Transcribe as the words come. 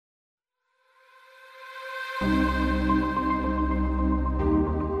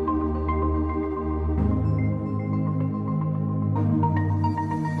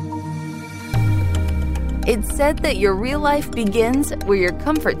It's said that your real life begins where your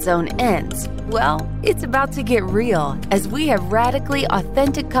comfort zone ends. Well, it's about to get real as we have radically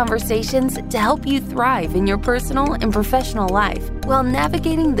authentic conversations to help you thrive in your personal and professional life while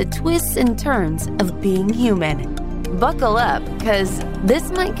navigating the twists and turns of being human. Buckle up, because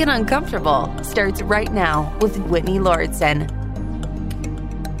This Might Get Uncomfortable starts right now with Whitney Lauritsen.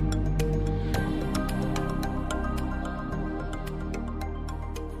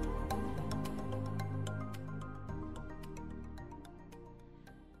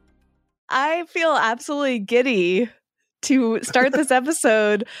 I feel absolutely giddy to start this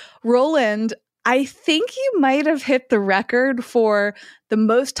episode. Roland, I think you might have hit the record for the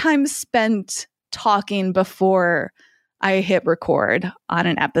most time spent talking before I hit record on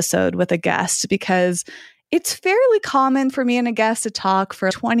an episode with a guest, because it's fairly common for me and a guest to talk for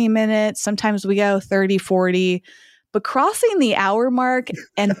 20 minutes. Sometimes we go 30, 40. But crossing the hour mark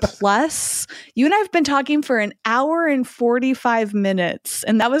and plus, you and I have been talking for an hour and 45 minutes.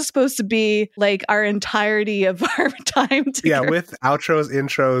 And that was supposed to be like our entirety of our time together. Yeah, with outros,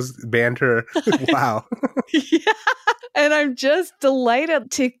 intros, banter. Wow. Yeah. And I'm just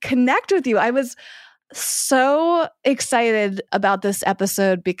delighted to connect with you. I was so excited about this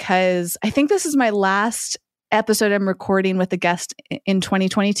episode because I think this is my last episode I'm recording with a guest in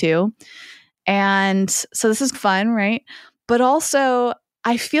 2022. And so this is fun, right? But also,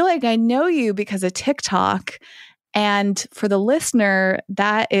 I feel like I know you because of TikTok. And for the listener,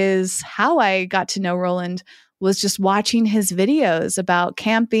 that is how I got to know Roland, was just watching his videos about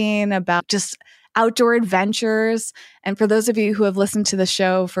camping, about just outdoor adventures. And for those of you who have listened to the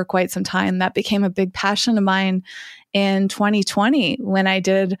show for quite some time, that became a big passion of mine in 2020 when I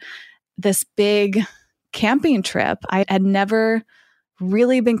did this big camping trip. I had never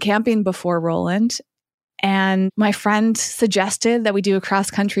really been camping before, Roland. And my friend suggested that we do a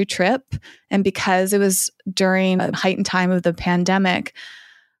cross-country trip. And because it was during a heightened time of the pandemic,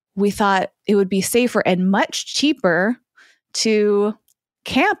 we thought it would be safer and much cheaper to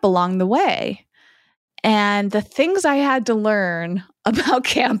camp along the way. And the things I had to learn about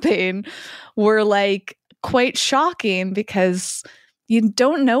camping were like quite shocking because you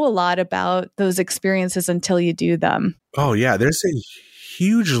don't know a lot about those experiences until you do them. Oh, yeah. There's a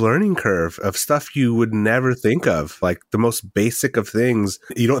huge learning curve of stuff you would never think of, like the most basic of things.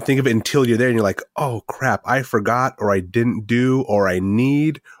 You don't think of it until you're there and you're like, oh crap, I forgot, or I didn't do, or I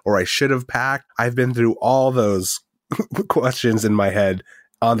need, or I should have packed. I've been through all those questions in my head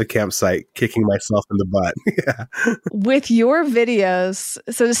on the campsite, kicking myself in the butt. Yeah. With your videos,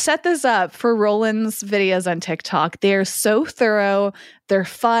 so to set this up for Roland's videos on TikTok, they're so thorough, they're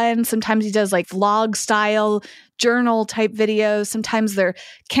fun. Sometimes he does like vlog style, journal type videos. Sometimes they're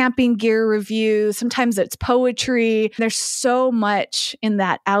camping gear reviews. Sometimes it's poetry. There's so much in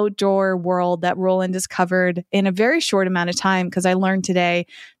that outdoor world that Roland has covered in a very short amount of time, because I learned today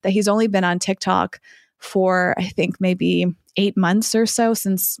that he's only been on TikTok for, I think, maybe 8 months or so,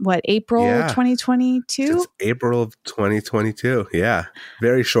 since April 2022? Since April of 2022. Yeah.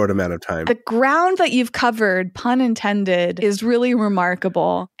 Very short amount of time. The ground that you've covered, pun intended, is really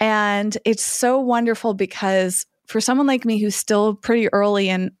remarkable. And it's so wonderful because for someone like me who's still pretty early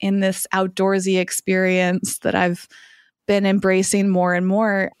in this outdoorsy experience that I've been embracing more and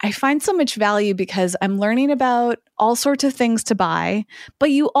more, I find so much value because I'm learning about all sorts of things to buy,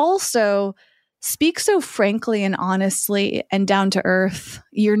 but you also speak so frankly and honestly and down to earth.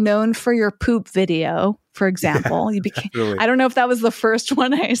 You're known for your poop video, for example. Really. I don't know if that was the first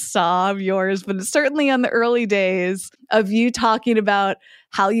one I saw of yours, but it's certainly on the early days of you talking about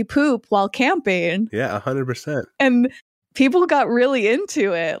how you poop while camping. Yeah, 100%. And people got really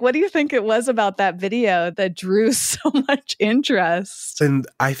into it. What do you think it was about that video that drew so much interest? And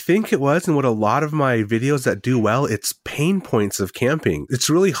I think it was, and what a lot of my videos that do well, it's pain points of camping. It's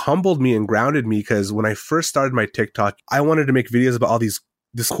really humbled me and grounded me, because when I first started my TikTok, I wanted to make videos about all this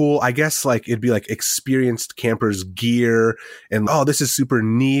cool, I guess like it'd be like experienced campers gear, and oh, this is super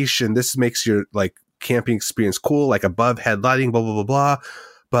niche, and this makes your like camping experience cool, like above head lighting, blah, blah, blah, blah.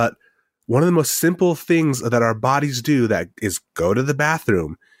 But one of the most simple things that our bodies do that is go to the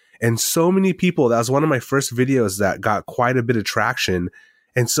bathroom. And so many people, that was one of my first videos that got quite a bit of traction.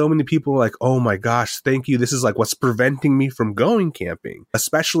 And so many people were like, oh my gosh, thank you. This is like what's preventing me from going camping,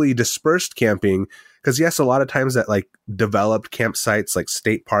 especially dispersed camping. Because yes, a lot of times at like developed campsites, like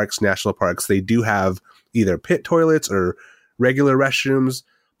state parks, national parks, they do have either pit toilets or regular restrooms.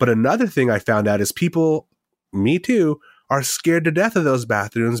 But another thing I found out is people, me too, are scared to death of those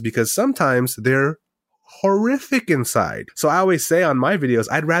bathrooms because sometimes they're horrific inside. So I always say on my videos,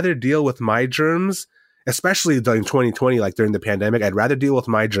 I'd rather deal with my germs, especially during 2020, like during the pandemic, I'd rather deal with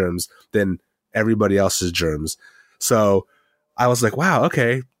my germs than everybody else's germs. So I was like, wow,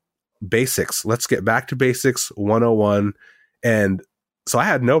 okay, basics. Let's get back to basics 101. And so I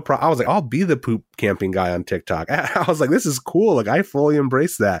had no problem. I was like, I'll be the poop camping guy on TikTok. I was like, this is cool. Like, I fully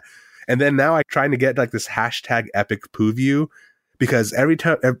embrace that. And then now I'm trying to get like this hashtag epic poo view, because every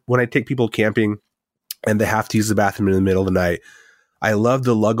time when I take people camping and they have to use the bathroom in the middle of the night, I love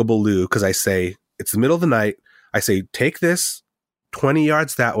the luggable loo, because I say, it's the middle of the night. I say, take this 20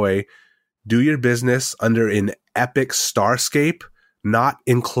 yards that way, do your business under an epic starscape, not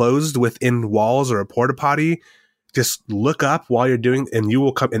enclosed within walls or a porta potty. Just look up while you're doing, and you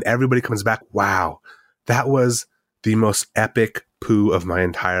will come, and everybody comes back. Wow, that was the most epic poo of my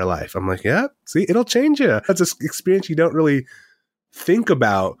entire life. I'm like, yeah, see, it'll change you. That's an experience you don't really think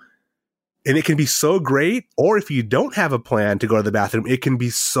about. And it can be so great, or if you don't have a plan to go to the bathroom, it can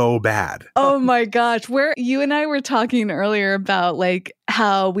be so bad. Oh my gosh. Where you and I were talking earlier about like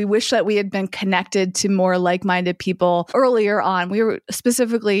how we wish that we had been connected to more like-minded people earlier on. We were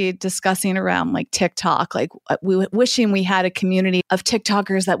specifically discussing around like TikTok, like wishing we had a community of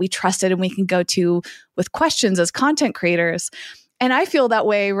TikTokers that we trusted and we can go to with questions as content creators. And I feel that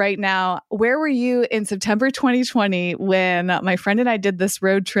way right now. Where were you in September 2020 when my friend and I did this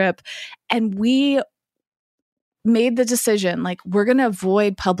road trip and we made the decision, like, we're going to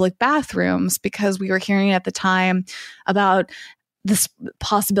avoid public bathrooms because we were hearing at the time about this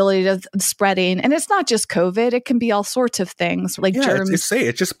possibility of spreading. And it's not just COVID. It can be all sorts of things like germs.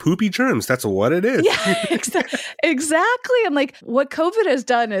 It's just poopy germs. That's what it is. Yeah, exactly. And like what COVID has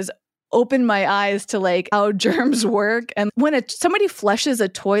done is opened my eyes to like how germs work. And when somebody flushes a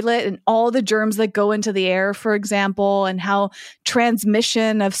toilet and all the germs that go into the air, for example, and how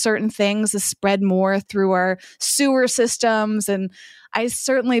transmission of certain things is spread more through our sewer systems. And I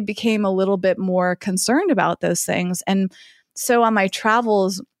certainly became a little bit more concerned about those things. And so on my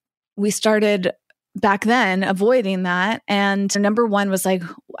travels, we started back then avoiding that. And number one was like,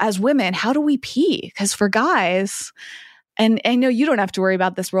 as women, how do we pee? Because for guys, and I know you don't have to worry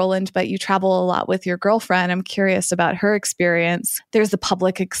about this, Roland, but you travel a lot with your girlfriend. I'm curious about her experience. There's the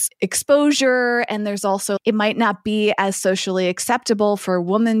public exposure, and there's also, it might not be as socially acceptable for a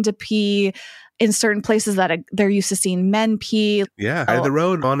woman to pee in certain places that they're used to seeing men pee. Yeah, side of the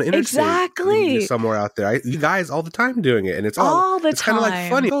road on the interstate. Exactly. You're somewhere out there. You guys all the time doing it. And it's all the time. It's kind of like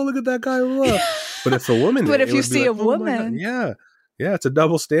funny. Oh, look at that guy. But if a woman but if you see a woman. Yeah, it's a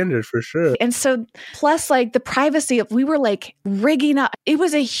double standard for sure. And so plus like the privacy, we were like rigging up. It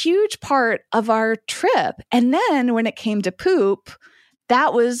was a huge part of our trip. And then when it came to poop,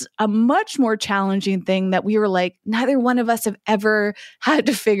 that was a much more challenging thing that we were like, neither one of us have ever had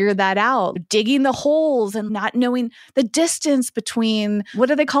to figure that out. Digging the holes and not knowing the distance between, what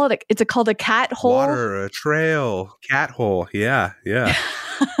do they call it? It's called a cat hole? Water, a trail, cat hole. Yeah.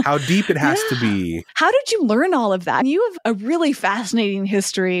 How deep it has to be. How did you learn all of that? You have a really fascinating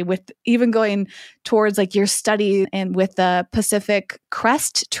history with even going towards like your study and with the Pacific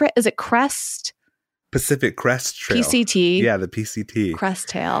Crest Is it Crest? Pacific Crest Trail. PCT. Yeah, the PCT. Crest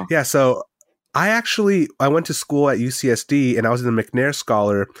Trail. Yeah, so I went to school at UCSD and I was in the McNair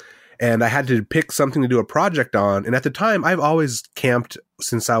Scholar, and I had to pick something to do a project on. And at the time, I've always camped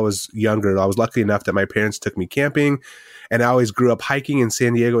since I was younger. I was lucky enough that my parents took me camping, and I always grew up hiking in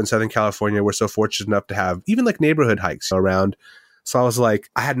San Diego and Southern California. We're so fortunate enough to have even like neighborhood hikes around. So I was like,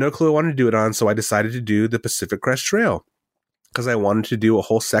 I had no clue I wanted to do it on, so I decided to do the Pacific Crest Trail because I wanted to do a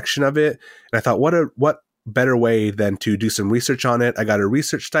whole section of it. And I thought, what better way than to do some research on it? I got a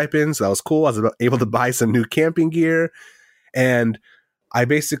research stipend, so that was cool. I was able to buy some new camping gear. And I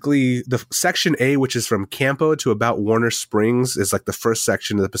basically, the section A, which is from Campo to about Warner Springs, is like the first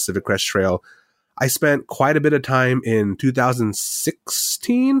section of the Pacific Crest Trail. I spent quite a bit of time in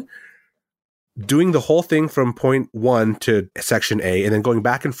 2016 doing the whole thing from point 1 to section A, and then going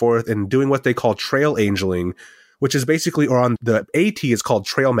back and forth and doing what they call trail angeling, which is basically, or on the AT is called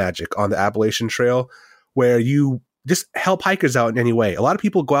Trail Magic on the Appalachian Trail, where you just help hikers out in any way. A lot of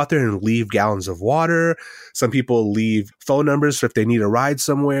people go out there and leave gallons of water. Some people leave phone numbers for if they need a ride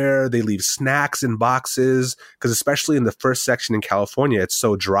somewhere. They leave snacks in boxes, because especially in the first section in California, it's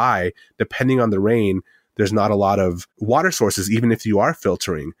so dry. Depending on the rain, there's not a lot of water sources, even if you are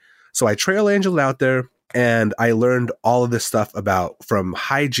filtering. So I trail angeled out there, and I learned all of this stuff about from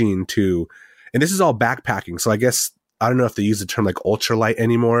hygiene to, and this is all backpacking. So I guess, I don't know if they use the term like ultralight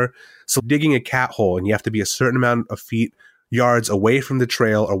anymore. So digging a cat hole, and you have to be a certain amount of yards away from the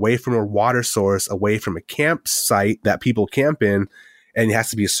trail, away from a water source, away from a campsite that people camp in. And it has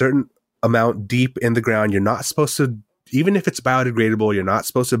to be a certain amount deep in the ground. You're not supposed to even if it's biodegradable, you're not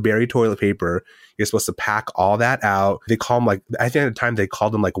supposed to bury toilet paper. You're supposed to pack all that out. They call them like, I think at the time they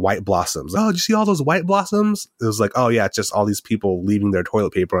called them like white blossoms. Oh, did you see all those white blossoms? It was like, oh yeah, it's just all these people leaving their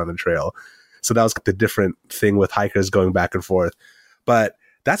toilet paper on the trail. So that was the different thing with hikers going back and forth. But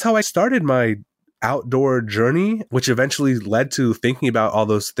that's how I started my outdoor journey, which eventually led to thinking about all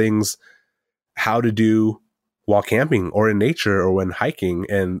those things, how to do while camping or in nature or when hiking.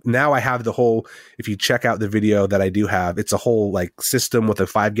 And now I have the whole, if you check out the video that I do have, it's a whole like system with a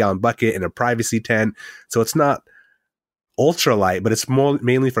 5-gallon bucket and a privacy tent. So it's not ultralight, but it's more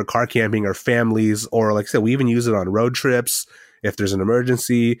mainly for car camping or families, or like I said, we even use it on road trips if there's an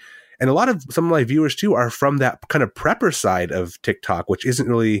emergency. And a lot of some of my viewers too are from that kind of prepper side of TikTok, which isn't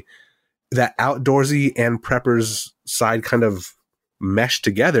really that outdoorsy and preppers side kind of meshed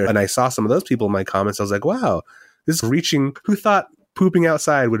together. And I saw some of those people in my comments. I was like, wow, this is reaching, who thought pooping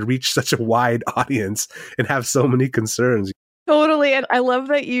outside would reach such a wide audience and have so many concerns? Totally. And I love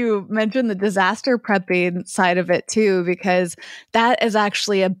that you mentioned the disaster prepping side of it too, because that is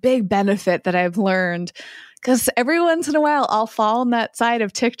actually a big benefit that I've learned. Because every once in a while, I'll fall on that side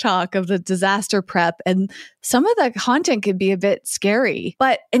of TikTok of the disaster prep, and some of the content can be a bit scary,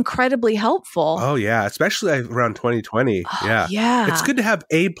 but incredibly helpful. Oh, yeah. Especially around 2020. Oh, yeah. It's good to have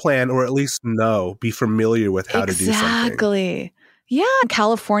a plan, or at least be familiar with how to do something. Exactly. Yeah. In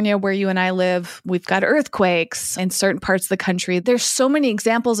California, where you and I live, we've got earthquakes in certain parts of the country. There's so many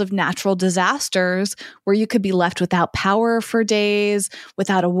examples of natural disasters where you could be left without power for days,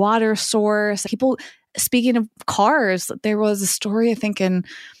 without a water source. People... Speaking of cars, there was a story, I think I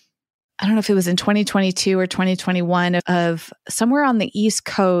don't know if it was in 2022 or 2021, of somewhere on the East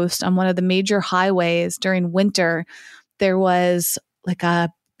Coast on one of the major highways during winter, there was like a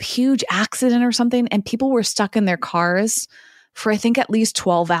huge accident or something, and people were stuck in their cars for I think at least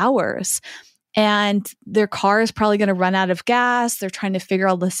 12 hours. And their car is probably going to run out of gas. They're trying to figure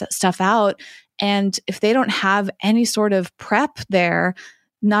all this stuff out. And if they don't have any sort of prep there,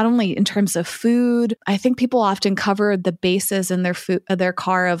 not only in terms of food, I think people often cover the bases in their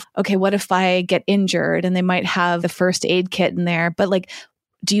car of, okay, what if I get injured? And they might have the first aid kit in there, but like,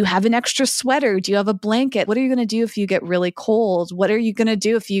 do you have an extra sweater? Do you have a blanket? What are you going to do if you get really cold? What are you going to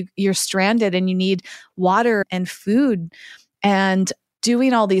do if you're stranded and you need water and food? And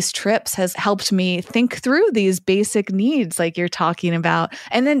doing all these trips has helped me think through these basic needs like you're talking about.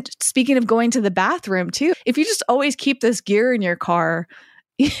 And then speaking of going to the bathroom too, if you just always keep this gear in your car,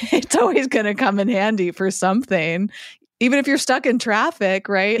 it's always going to come in handy for something. Even if you're stuck in traffic,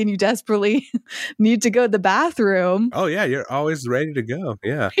 right? And you desperately need to go to the bathroom. Oh, yeah. You're always ready to go.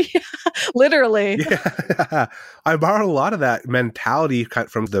 Yeah. Yeah, literally. Yeah. I borrowed a lot of that mentality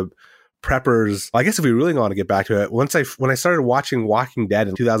from the preppers. I guess if we really want to get back to it, when I started watching Walking Dead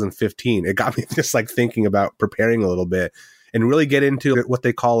in 2015, it got me just like thinking about preparing a little bit and really get into what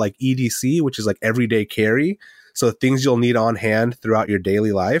they call like EDC, which is like everyday carry. So things you'll need on hand throughout your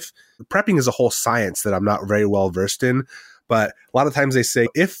daily life. Prepping is a whole science that I'm not very well versed in, but a lot of times they say,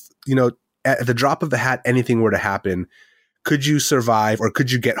 if, at the drop of the hat, anything were to happen, could you survive, or could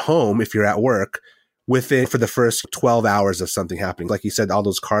you get home if you're at work within for the first 12 hours of something happening? Like you said, all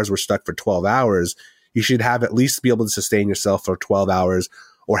those cars were stuck for 12 hours. You should have at least be able to sustain yourself for 12 hours,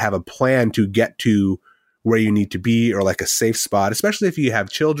 or have a plan to get to where you need to be, or like a safe spot, especially if you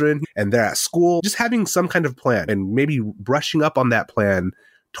have children and they're at school. Just having some kind of plan and maybe brushing up on that plan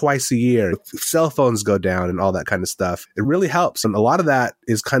twice a year. If cell phones go down and all that kind of stuff, it really helps. And a lot of that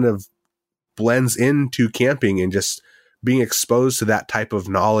is kind of blends into camping and just being exposed to that type of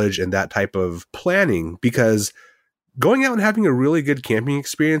knowledge and that type of planning, because going out and having a really good camping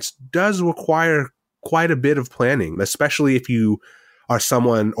experience does require quite a bit of planning, especially if you are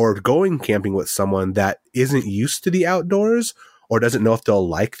someone or going camping with someone that isn't used to the outdoors or doesn't know if they'll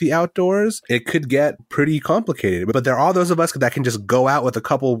like the outdoors. It could get pretty complicated. But there are those of us that can just go out with a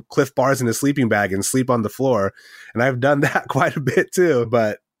couple Cliff Bars and a sleeping bag and sleep on the floor. And I've done that quite a bit too.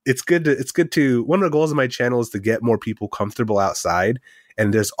 But it's good to, one of the goals of my channel is to get more people comfortable outside.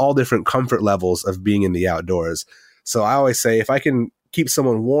 And there's all different comfort levels of being in the outdoors. So I always say, if I can keep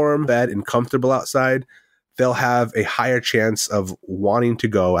someone warm, fed, and comfortable outside, they'll have a higher chance of wanting to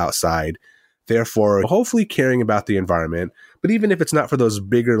go outside, therefore hopefully caring about the environment. But even if it's not for those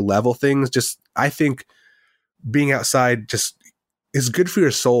bigger level things, I think being outside just is good for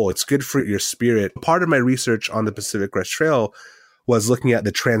your soul. It's good for your spirit. Part of my research on the Pacific Crest Trail was looking at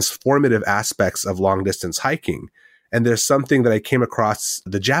the transformative aspects of long distance hiking. And there's something that I came across.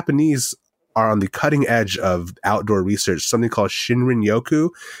 The Japanese are on the cutting edge of outdoor research, something called Shinrin-yoku.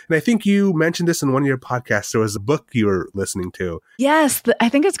 And I think you mentioned this in one of your podcasts. There was a book you were listening to. Yes, I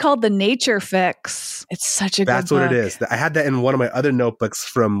think it's called The Nature Fix. It's such a good book. That's what it is. I had that in one of my other notebooks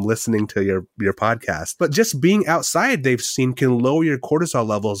from listening to your podcast. But just being outside, they've seen, can lower your cortisol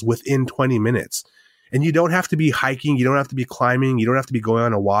levels within 20 minutes. And you don't have to be hiking. You don't have to be climbing. You don't have to be going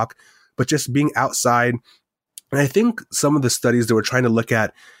on a walk, but just being outside. And I think some of the studies that were trying to look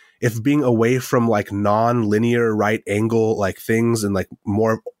at if being away from like non-linear right angle, like things and like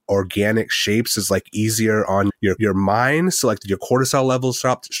more organic shapes is like easier on your mind. So like your cortisol levels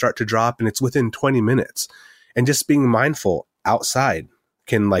start to drop, and it's within 20 minutes. And just being mindful outside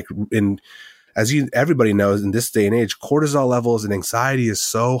can everybody knows in this day and age, cortisol levels and anxiety is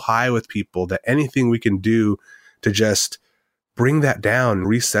so high with people that anything we can do to just bring that down,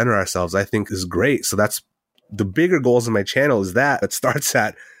 recenter ourselves, I think is great. So that's the bigger goals of my channel is that it starts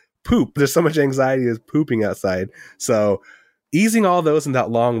at poop. There's so much anxiety is pooping outside. So easing all those in that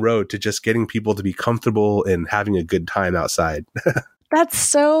long road to just getting people to be comfortable and having a good time outside. That's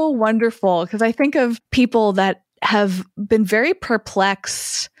so wonderful, because I think of people that have been very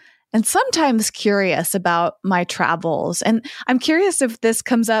perplexed and sometimes curious about my travels. And I'm curious if this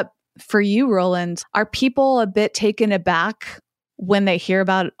comes up for you, Roland. Are people a bit taken aback when they hear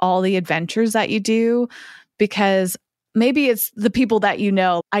about all the adventures that you do? Because maybe it's the people that you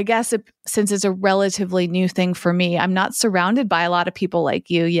know. I guess since it's a relatively new thing for me, I'm not surrounded by a lot of people like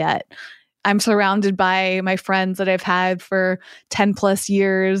you yet. I'm surrounded by my friends that I've had for 10 plus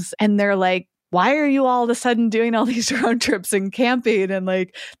years. And they're like, why are you all of a sudden doing all these road trips and camping? And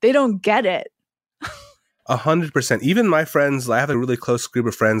like, they don't get it. 100%. Even my friends, I have a really close group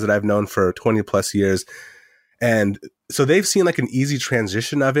of friends that I've known for 20 plus years. And so they've seen like an easy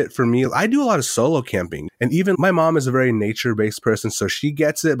transition of it for me. I do a lot of solo camping, and even my mom is a very nature-based person, so she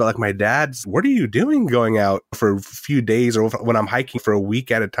gets it. But like my dad's, what are you doing going out for a few days or when I'm hiking for a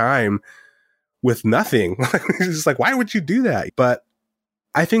week at a time with nothing? It's just like, why would you do that? But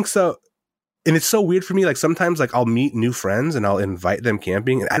I think so. And it's so weird for me. Like sometimes like I'll meet new friends and I'll invite them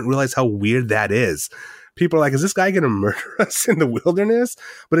camping, and I didn't realize how weird that is. People are like, is this guy going to murder us in the wilderness?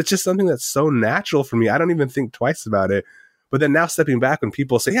 But it's just something that's so natural for me. I don't even think twice about it. But then now stepping back, when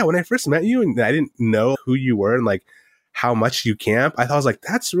people say, yeah, when I first met you and I didn't know who you were and like how much you camp, I was like,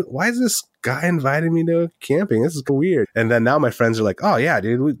 why is this guy inviting me to camping? This is weird. And then now my friends are like, oh yeah,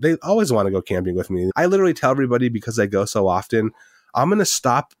 dude, they always want to go camping with me. I literally tell everybody, because I go so often, I'm going to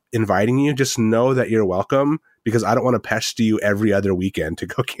stop inviting you. Just know that you're welcome, because I don't want to pester you every other weekend to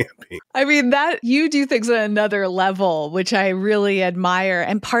go camping. I mean, that you do things at another level, which I really admire.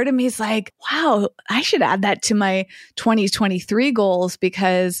 And part of me is like, wow, I should add that to my 2023 goals,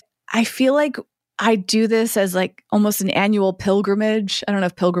 because I feel like I do this as like almost an annual pilgrimage. I don't know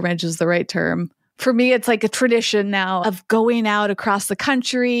if pilgrimage is the right term. For me, it's like a tradition now of going out across the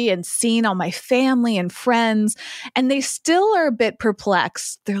country and seeing all my family and friends. And they still are a bit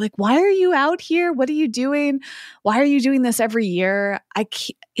perplexed. They're like, why are you out here? What are you doing? Why are you doing this every year?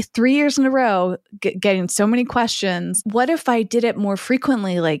 3 years in a row, getting so many questions. What if I did it more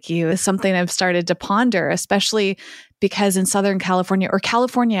frequently like you is something I've started to ponder, especially because in Southern California, or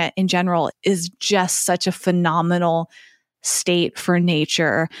California in general, is just such a phenomenal state for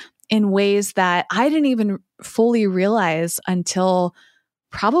nature in ways that I didn't even fully realize until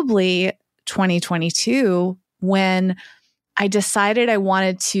probably 2022, when I decided I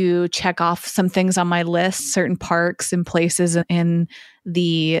wanted to check off some things on my list, certain parks and places in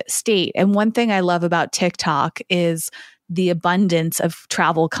the state. And one thing I love about TikTok is the abundance of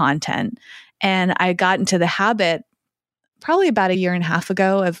travel content. And I got into the habit probably about 1.5 years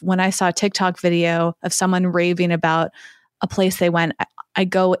ago of when I saw a TikTok video of someone raving about a place they went, I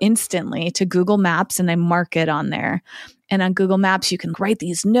go instantly to Google Maps and I mark it on there. And on Google Maps, you can write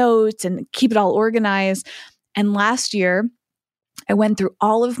these notes and keep it all organized. And last year, I went through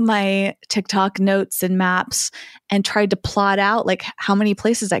all of my TikTok notes and maps and tried to plot out like how many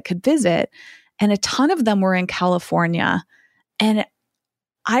places I could visit. And a ton of them were in California. And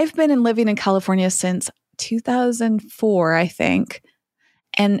I've been living in California since 2004, I think.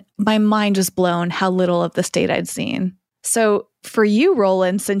 And my mind was blown how little of the state I'd seen. So for you,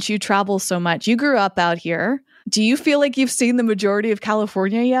 Roland, since you travel so much, you grew up out here. Do you feel like you've seen the majority of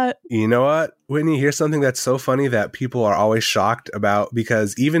California yet? You know what, Whitney, here's something that's so funny that people are always shocked about,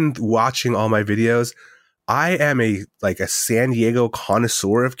 because even watching all my videos, I am a San Diego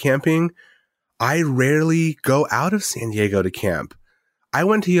connoisseur of camping. I rarely go out of San Diego to camp. I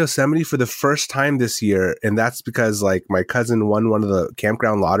went to Yosemite for the first time this year, and that's because like my cousin won one of the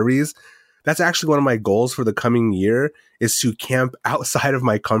campground lotteries. That's actually one of my goals for the coming year, is to camp outside of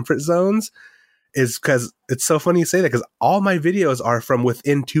my comfort zones. Is because it's so funny you say that, because all my videos are from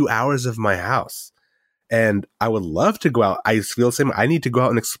within 2 hours of my house. And I would love to go out. I feel the same. I need to go out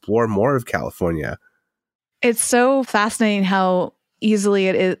and explore more of California. It's so fascinating how easily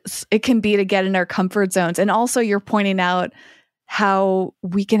it can be to get in our comfort zones. And also you're pointing out how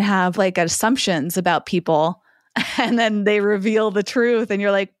we can have like assumptions about people and then they reveal the truth and you're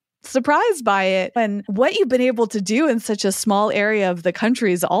like, surprised by it. And what you've been able to do in such a small area of the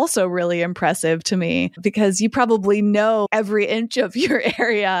country is also really impressive to me, because you probably know every inch of your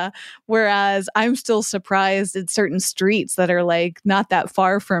area, whereas I'm still surprised at certain streets that are like not that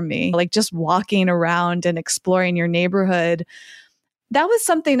far from me, like just walking around and exploring your neighborhood. That was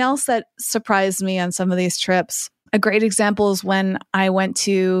something else that surprised me on some of these trips. A great example is when I went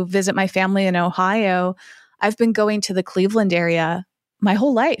to visit my family in Ohio. I've been going to the Cleveland area my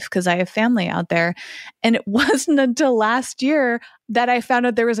whole life because I have family out there. And it wasn't until last year that I found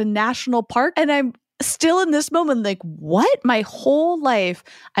out there was a national park. And I'm still in this moment like, what? My whole life,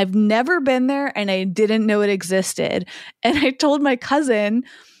 I've never been there and I didn't know it existed. And I told my cousin,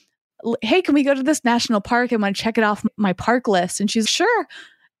 hey, can we go to this national park? I want to check it off my park list. And she's sure.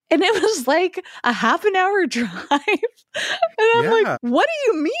 And it was like a half an hour drive. And I'm like, what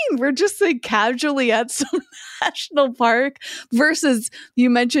do you mean? We're just like casually at some national park versus you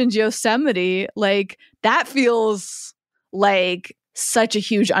mentioned Yosemite. Like that feels like such a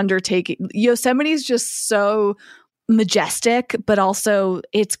huge undertaking. Yosemite is just so majestic, but also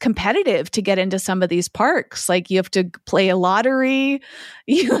it's competitive to get into some of these parks. Like you have to play a lottery,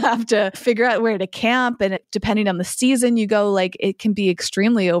 you have to figure out where to camp, and depending on the season you go, like it can be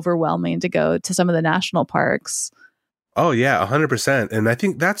extremely overwhelming to go to some of the national parks. Oh yeah, 100%. And I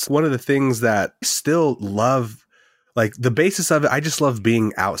think that's one of the things that I still love, like the basis of it. I just love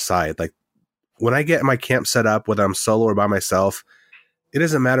being outside. Like when I get my camp set up, whether I'm solo or by myself, it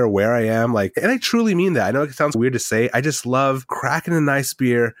doesn't matter where I am. Like, and I truly mean that. I know it sounds weird to say. I just love cracking a nice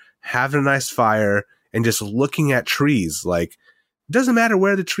beer, having a nice fire, and just looking at trees. Like, it doesn't matter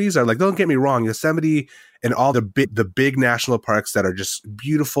where the trees are. Like, don't get me wrong. Yosemite and all the big national parks that are just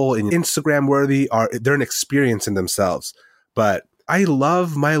beautiful and Instagram worthy they're an experience in themselves. But I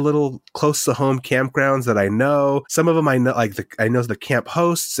love my little close to home campgrounds that I know. Some of them I know, like I know the camp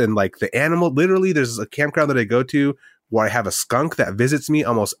hosts and like the animal. Literally, there's a campground that I go to where I have a skunk that visits me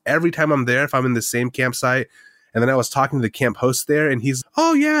almost every time I'm there if I'm in the same campsite. And then I was talking to the camp host there and he's,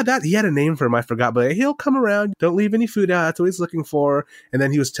 oh yeah, that he had a name for him. I forgot, but he'll come around. Don't leave any food out. That's what he's looking for. And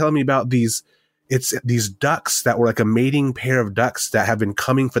then he was telling me about these ducks that were like a mating pair of ducks that have been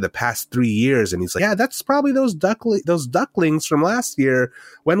coming for the past 3 years. And he's like, yeah, that's probably those ducklings from last year.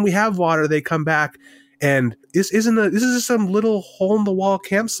 When we have water, they come back. And this is just some little hole in the wall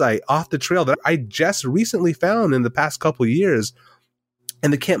campsite off the trail that I just recently found in the past couple of years.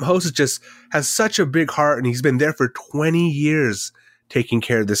 And the camp host just has such a big heart, and he's been there for 20 years taking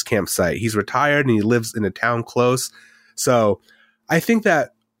care of this campsite. He's retired and he lives in a town close. So I think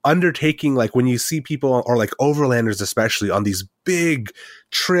that undertaking, like when you see people or like overlanders, especially on these big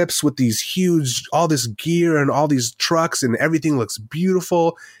trips with these huge, all this gear and all these trucks and everything looks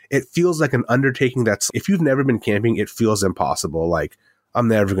beautiful. It feels like an undertaking that's, if you've never been camping, it feels impossible. Like I'm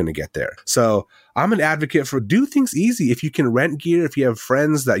never going to get there. So I'm an advocate for do things easy. If you can rent gear, if you have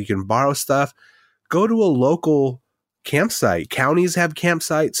friends that you can borrow stuff, go to a local campsite. Counties have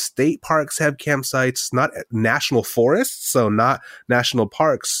campsites, state parks have campsites, not national forests, so not national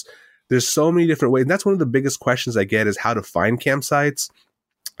parks. There's so many different ways. And that's one of the biggest questions I get is how to find campsites.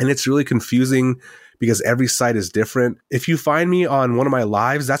 And it's really confusing because every site is different. If you find me on one of my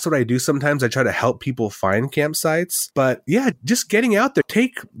lives, that's what I do sometimes. I try to help people find campsites. But yeah, just getting out there,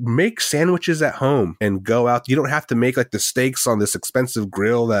 make sandwiches at home and go out. You don't have to make like the steaks on this expensive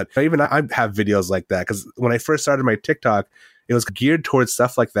grill that even I have videos like that. Because when I first started my TikTok, it was geared towards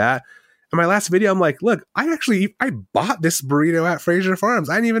stuff like that. In my last video, I'm like, look, I bought this burrito at Fraser Farms.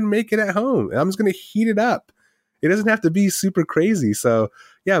 I didn't even make it at home. I'm just going to heat it up. It doesn't have to be super crazy. So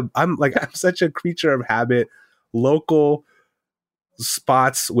yeah, I'm such a creature of habit. Local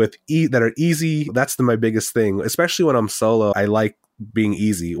spots that are easy. That's my biggest thing, especially when I'm solo. I like being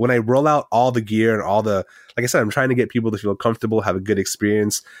easy. When I roll out all the gear and like I said, I'm trying to get people to feel comfortable, have a good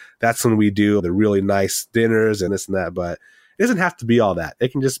experience. That's when we do the really nice dinners and this and that. But it doesn't have to be all that.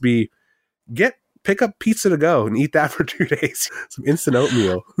 It can just be pick up pizza to go and eat that for 2 days. Some instant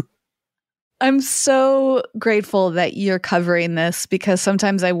oatmeal. I'm so grateful that you're covering this because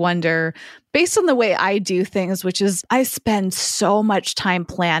sometimes I wonder, based on the way I do things, which is I spend so much time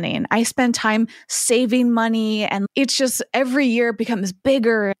planning. I spend time saving money, and it's just every year it becomes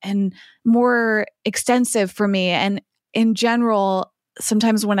bigger and more extensive for me. And in general,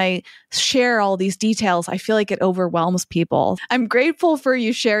 sometimes when I share all these details, I feel like it overwhelms people. I'm grateful for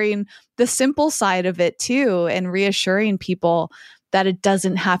you sharing the simple side of it too and reassuring people that it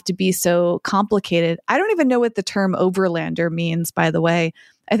doesn't have to be so complicated. I don't even know what the term overlander means, by the way.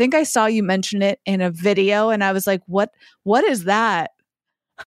 I think I saw you mention it in a video and I was like, what is that?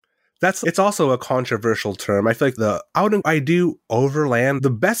 It's also a controversial term. I feel like I do overland. The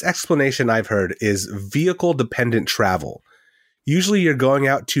best explanation I've heard is vehicle dependent travel. Usually you're going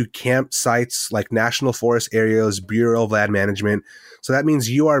out to campsites like national forest areas, Bureau of Land Management. So that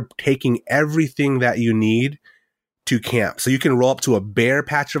means you are taking everything that you need to camp. So you can roll up to a bare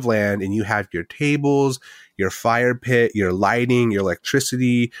patch of land and you have your tables, your fire pit, your lighting, your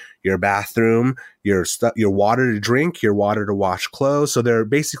electricity, your bathroom, your water to drink, your water to wash clothes. So they're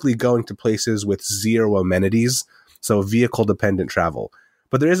basically going to places with zero amenities. So vehicle dependent travel.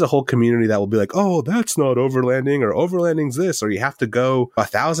 But there is a whole community that will be like, oh, that's not overlanding, or overlanding's this, or you have to go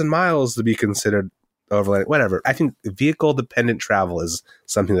 1,000 miles to be considered overlanding, whatever. I think vehicle dependent travel is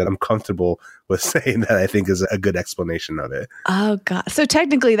something that I'm comfortable with saying that I think is a good explanation of it. Oh, God. So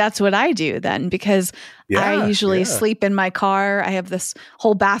technically that's what I do then, because I usually sleep in my car. I have this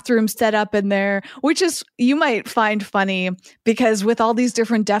whole bathroom set up in there, which is, you might find funny because with all these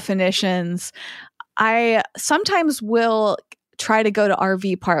different definitions, I sometimes will try to go to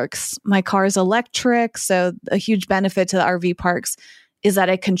RV parks. My car is electric, so a huge benefit to the RV parks is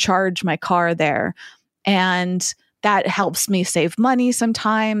that I can charge my car there. And that helps me save money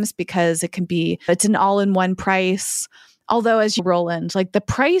sometimes because it's an all-in-one price. Although as you roll in, like the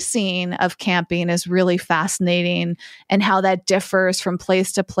pricing of camping is really fascinating and how that differs from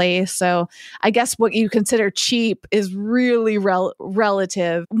place to place. So I guess what you consider cheap is really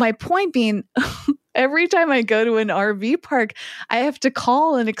relative. My point being, every time I go to an RV park, I have to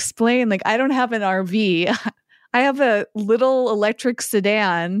call and explain, like, I don't have an RV. I have a little electric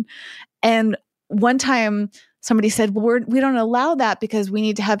sedan. And one time somebody said, well, we don't allow that because we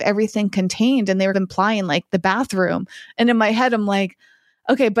need to have everything contained. And they were implying like the bathroom. And in my head, I'm like,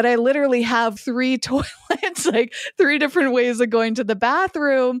 okay, but I literally have 3 toilets, like 3 different ways of going to the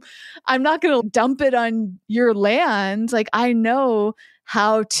bathroom. I'm not going to dump it on your land. Like, I know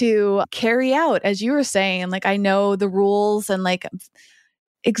how to carry out, as you were saying, like, I know the rules and like,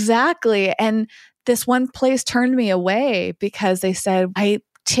 exactly. And this one place turned me away because they said, I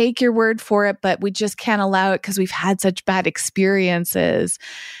take your word for it, but we just can't allow it because we've had such bad experiences.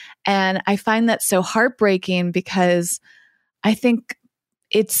 And I find that so heartbreaking because I think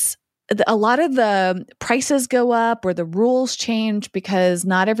it's a lot of the prices go up or the rules change because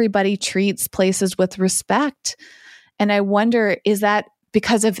not everybody treats places with respect. And I wonder, is that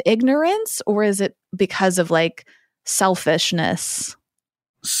because of ignorance or is it because of like selfishness?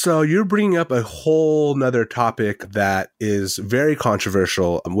 So you're bringing up a whole nother topic that is very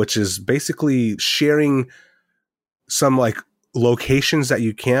controversial, which is basically sharing some like locations that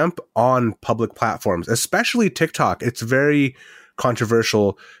you camp on public platforms, especially TikTok. It's very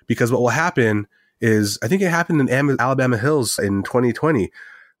controversial because what will happen is, I think it happened in Alabama Hills in 2020.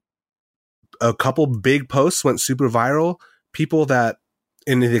 A couple big posts went super viral. People that,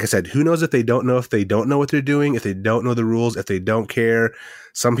 and like I said, who knows if they don't know what they're doing, if they don't know the rules, if they don't care.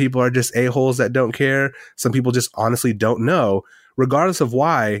 Some people are just a-holes that don't care. Some people just honestly don't know. Regardless of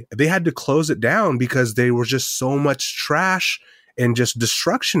why, they had to close it down because there was just so much trash and just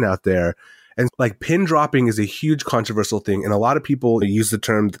destruction out there. And like pin dropping is a huge controversial thing. And a lot of people use the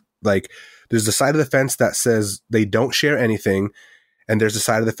term, like, there's the side of the fence that says they don't share anything. And there's the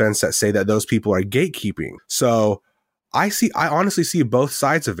side of the fence that say that those people are gatekeeping. So I honestly see both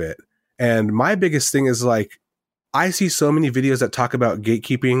sides of it. And my biggest thing is like, I see so many videos that talk about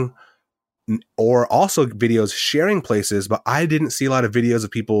gatekeeping or also videos sharing places, but I didn't see a lot of videos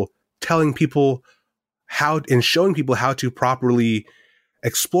of people telling people how and showing people how to properly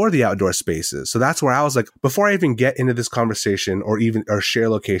explore the outdoor spaces. So that's where I was like, before I even get into this conversation or share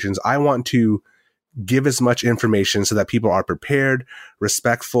locations, I want to give as much information so that people are prepared,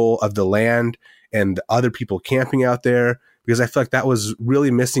 respectful of the land and other people camping out there, because I feel like that was really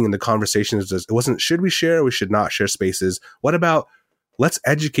missing in the conversations. It wasn't, should we share or we should not share spaces? What about, let's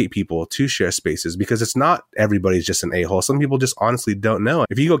educate people to share spaces, because it's not everybody's just an a-hole. Some people just honestly don't know.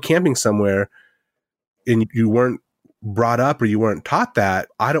 If you go camping somewhere and you weren't brought up or you weren't taught that,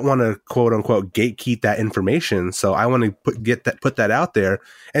 I don't want to quote unquote gatekeep that information. So I want to put that out there.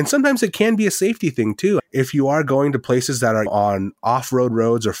 And sometimes it can be a safety thing too. If you are going to places that are on off-road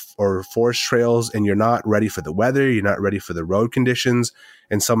roads or forest trails and you're not ready for the weather, you're not ready for the road conditions,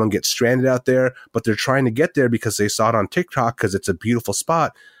 and someone gets stranded out there, but they're trying to get there because they saw it on TikTok because it's a beautiful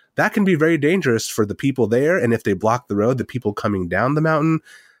spot, that can be very dangerous for the people there. And if they block the road, the people coming down the mountain.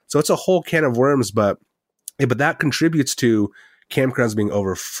 So it's a whole can of worms, but that contributes to campgrounds being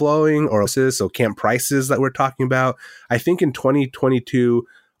overflowing or so camp prices that we're talking about. I think in 2022,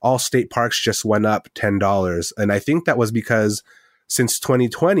 all state parks just went up $10. And I think that was because since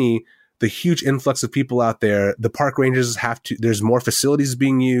 2020, the huge influx of people out there, the park rangers there's more facilities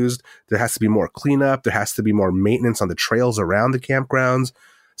being used. There has to be more cleanup. There has to be more maintenance on the trails around the campgrounds.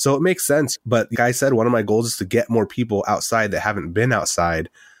 So it makes sense. But like I said, one of my goals is to get more people outside that haven't been outside.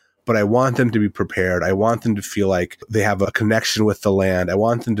 But I want them to be prepared. I want them to feel like they have a connection with the land. I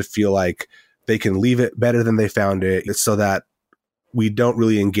want them to feel like they can leave it better than they found it, so that we don't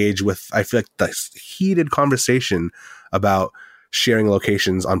really engage with, I feel like, this heated conversation about sharing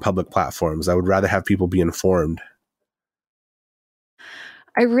locations on public platforms. I would rather have people be informed.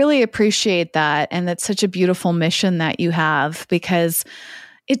 I really appreciate that. And that's such a beautiful mission that you have, because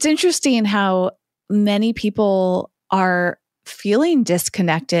it's interesting how many people are feeling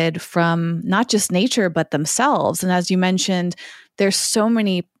disconnected from not just nature, but themselves. And as you mentioned, there's so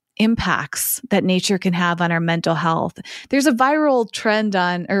many impacts that nature can have on our mental health. There's a viral trend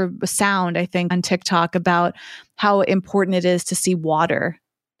or sound, I think, on TikTok about how important it is to see water.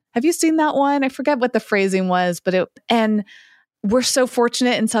 Have you seen that one? I forget what the phrasing was, and we're so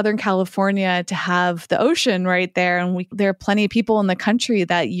fortunate in Southern California to have the ocean right there. And there are plenty of people in the country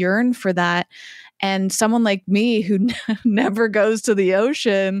that yearn for that. And someone like me who never goes to the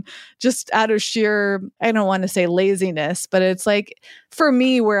ocean, just out of sheer, I don't want to say laziness, but it's like, for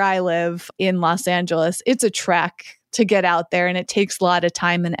me, where I live in Los Angeles, it's a trek to get out there, and it takes a lot of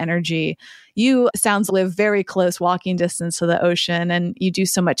time and energy. You live very close walking distance to the ocean, and you do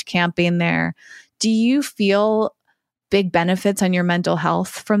so much camping there. Do you feel big benefits on your mental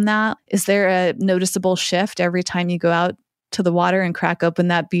health from that? Is there a noticeable shift every time you go out to the water and crack open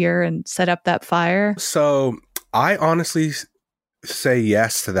that beer and set up that fire? So I honestly say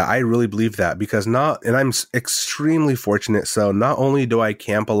yes to that. I really believe that, because and I'm extremely fortunate. So not only do I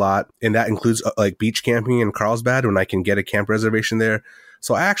camp a lot, and that includes like beach camping in Carlsbad when I can get a camp reservation there.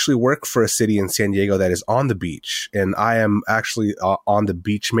 So I actually work for a city in San Diego that is on the beach, and I am actually on the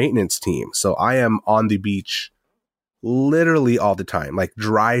beach maintenance team. So I am on the beach literally all the time, like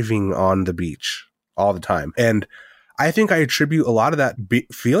driving on the beach all the time. And I think I attribute a lot of that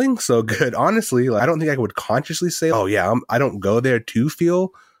feeling so good, honestly. Like, I don't think I would consciously say, oh yeah, I don't go there to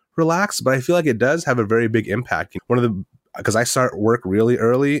feel relaxed, but I feel like it does have a very big impact. Because I start work really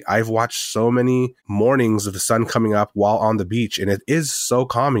early, I've watched so many mornings of the sun coming up while on the beach, and it is so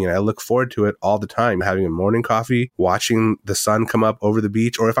calming, and I look forward to it all the time, having a morning coffee, watching the sun come up over the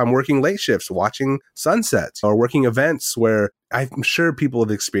beach, or if I'm working late shifts, watching sunsets, or working events where I'm sure people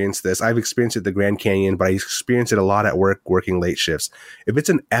have experienced this. I've experienced it at the Grand Canyon, but I experience it a lot at work, working late shifts. If it's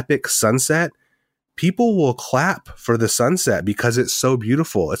an epic sunset, people will clap for the sunset because it's so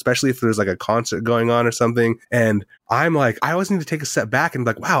beautiful, especially if there's like a concert going on or something. And I'm like, I always need to take a step back and be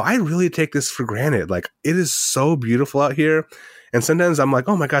like, wow, I really take this for granted. Like, it is so beautiful out here. And sometimes I'm like,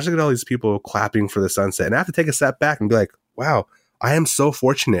 oh my gosh, look at all these people clapping for the sunset. And I have to take a step back and be like, wow, I am so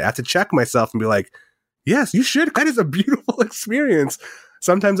fortunate. I have to check myself and be like, yes, you should. That is a beautiful experience.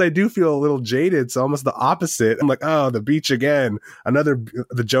 Sometimes I do feel a little jaded. So almost the opposite. I'm like, oh, the beach again.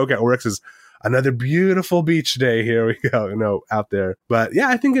 The joke at work is, another beautiful beach day. Here we go, out there. But yeah,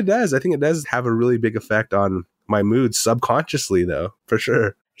 I think it does. I think it does have a really big effect on my mood subconsciously, though, for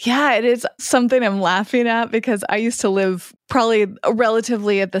sure. Yeah, it is something I'm laughing at, because I used to live probably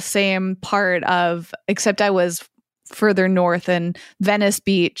relatively at the same part of, except I was further north in Venice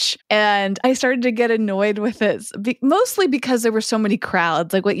Beach. And I started to get annoyed with it, mostly because there were so many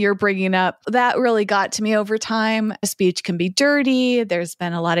crowds, like what you're bringing up. That really got to me over time. This beach can be dirty. There's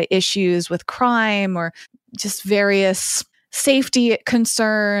been a lot of issues with crime or just various safety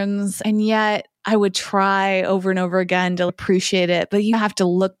concerns. And yet I would try over and over again to appreciate it. But you have to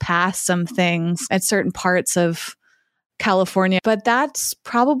look past some things at certain parts of California. But that's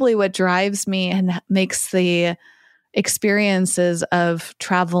probably what drives me and makes the experiences of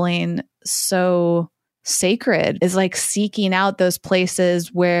traveling so sacred, is like seeking out those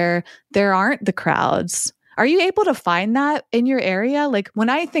places where there aren't the crowds. Are you able to find that in your area? Like, when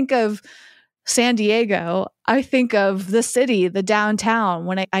I think of San Diego, I think of the city, the downtown.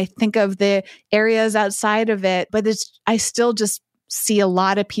 When I think of the areas outside of it, but I still just see a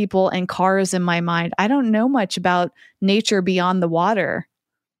lot of people and cars in my mind. I don't know much about nature beyond the water.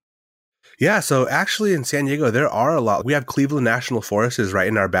 Yeah, so actually in San Diego, there are a lot. We have Cleveland National Forest is right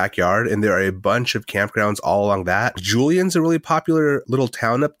in our backyard, and there are a bunch of campgrounds all along that. Julian's a really popular little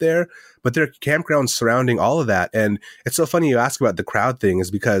town up there, but there are campgrounds surrounding all of that. And it's so funny you ask about the crowd thing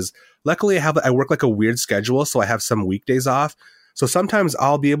is because luckily I work like a weird schedule, so I have some weekdays off. So sometimes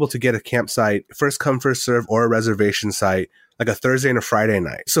I'll be able to get a campsite, first come, first serve, or a reservation site, like a Thursday and a Friday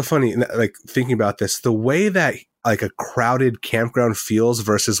night. So funny, like thinking about this, the way that like a crowded campground feels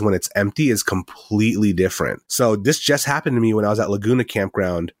versus when it's empty is completely different. So this just happened to me when I was at Laguna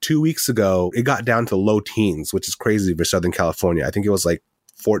Campground 2 weeks ago. It got down to low teens, which is crazy for Southern California. I think it was like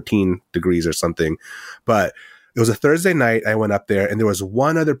 14 degrees or something. But it was a Thursday night. I went up there and there was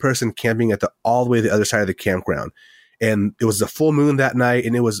one other person camping at all the way to the other side of the campground. And it was a full moon that night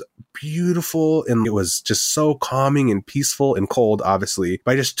and it was beautiful and it was just so calming and peaceful and cold, obviously.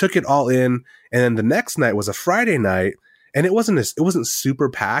 But I just took it all in. And then the next night was a Friday night and it wasn't super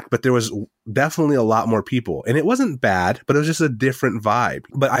packed, but there was definitely a lot more people. And it wasn't bad, but it was just a different vibe.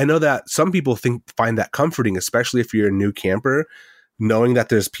 But I know that some people find that comforting, especially if you're a new camper, knowing that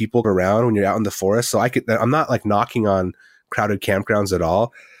there's people around when you're out in the forest. So I'm not like knocking on crowded campgrounds at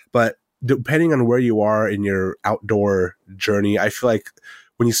all, but depending on where you are in your outdoor journey, I feel like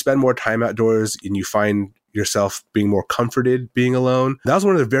when you spend more time outdoors and you find yourself being more comforted being alone, that was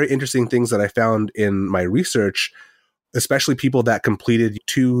one of the very interesting things that I found in my research, especially people that completed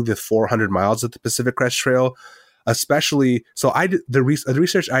 200 to 400 miles of the Pacific Crest Trail, especially. So the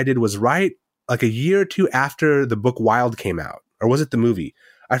research I did was right like a year or two after the book Wild came out, or was it the movie?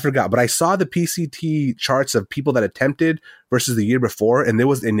 I forgot, but I saw the PCT charts of people that attempted versus the year before, and there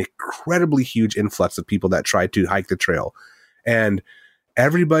was an incredibly huge influx of people that tried to hike the trail. And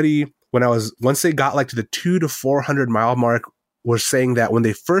everybody, once they got like to the 200 to 400 mile mark, was saying that when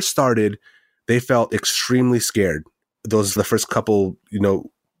they first started, they felt extremely scared. Those the first couple,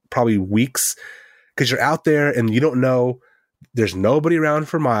 probably weeks, because you're out there and you don't know. There's nobody around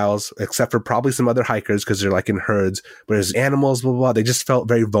for miles except for probably some other hikers because they're like in herds, but there's animals, blah, blah, blah. They just felt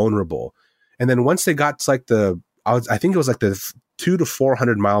very vulnerable. And then once they got to like I think it was like the 200 to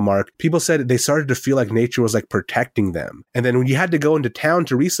 400 mile mark, people said they started to feel like nature was like protecting them. And then when you had to go into town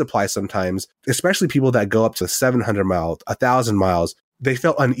to resupply sometimes, especially people that go up to 700 miles, 1,000 miles, they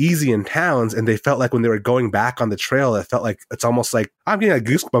felt uneasy in towns, and they felt like when they were going back on the trail, it felt like it's almost like I'm getting like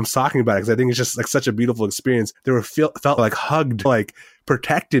goosebumps talking about it because I think it's just like such a beautiful experience. They felt like hugged, like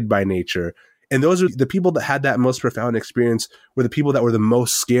protected by nature. And those are the people that had that most profound experience were the people that were the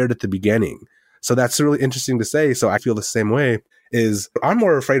most scared at the beginning. So that's really interesting to say. So I feel the same way. I'm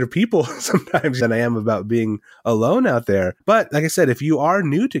more afraid of people sometimes than I am about being alone out there. But like I said, if you are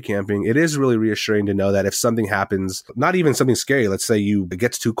new to camping, it is really reassuring to know that if something happens, not even something scary, let's say it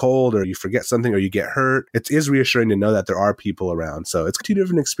gets too cold or you forget something or you get hurt, it is reassuring to know that there are people around. So it's two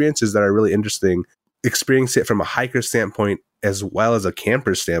different experiences that are really interesting. Experience it from a hiker standpoint as well as a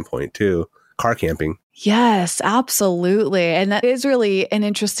camper standpoint too. Car camping. Yes, absolutely. And that is really an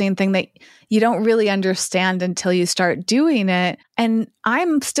interesting thing that you don't really understand until you start doing it. And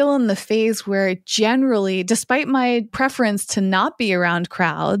I'm still in the phase where generally, despite my preference to not be around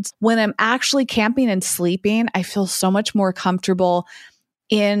crowds, when I'm actually camping and sleeping, I feel so much more comfortable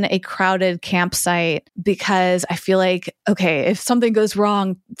in a crowded campsite because I feel like, okay, if something goes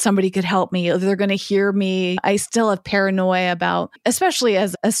wrong, somebody could help me. They're going to hear me. I still have paranoia about, especially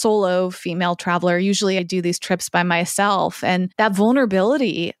as a solo female traveler, usually I do these trips by myself. And that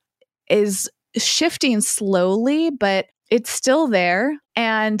vulnerability is shifting slowly, but it's still there.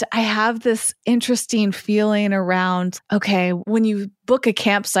 And I have this interesting feeling around, okay, when you book a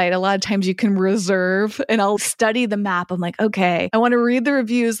campsite, a lot of times you can reserve, and I'll study the map. I'm like, okay, I want to read the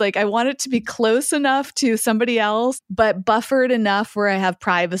reviews. Like I want it to be close enough to somebody else, but buffered enough where I have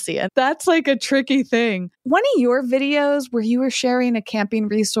privacy. And that's like a tricky thing. One of your videos where you were sharing a camping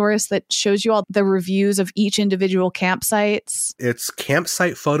resource that shows you all the reviews of each individual campsites. It's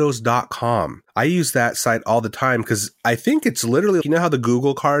campsitephotos.com. I use that site all the time because I think it's literally, how the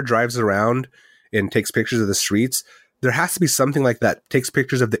Google car drives around and takes pictures of the streets? There has to be something like that, takes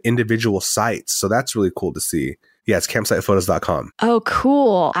pictures of the individual sites. So that's really cool to see. Yeah, it's campsitephotos.com. Oh,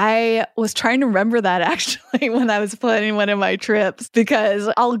 cool. I was trying to remember that actually when I was planning one of my trips, because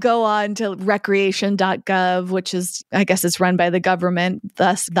I'll go on to recreation.gov, which is, I guess it's run by the government,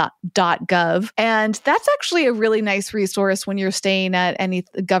 thus .gov. And that's actually a really nice resource when you're staying at any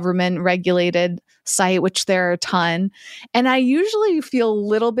government regulated site, which there are a ton. And I usually feel a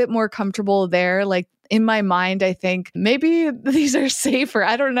little bit more comfortable there. Like, in my mind, I think maybe these are safer.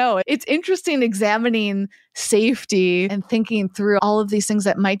 I don't know. It's interesting examining safety and thinking through all of these things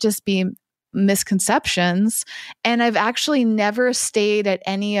that might just be misconceptions. And I've actually never stayed at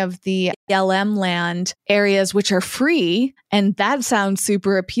any of the LM land areas, which are free. And that sounds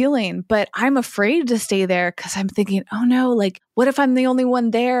super appealing, but I'm afraid to stay there because I'm thinking, oh no, like, what if I'm the only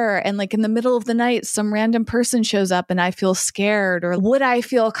one there? And like in the middle of the night, some random person shows up and I feel scared. Or would I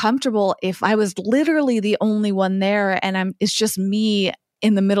feel comfortable if I was literally the only one there and it's just me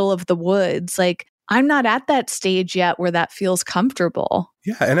in the middle of the woods? Like, I'm not at that stage yet where that feels comfortable.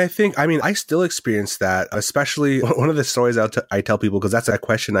 Yeah. And I still experience that, especially one of the stories I tell people, because that's a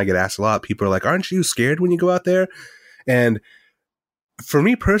question I get asked a lot. People are like, aren't you scared when you go out there? And for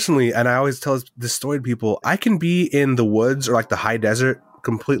me personally, and I always tell this story to people, I can be in the woods or like the high desert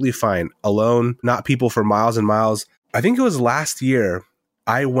completely fine, alone, not people for miles and miles. I think it was last year,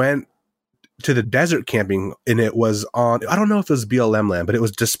 I went to the desert camping, and it was on, I don't know if it was BLM land, but it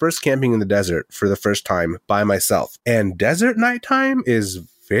was dispersed camping in the desert for the first time by myself. And desert nighttime is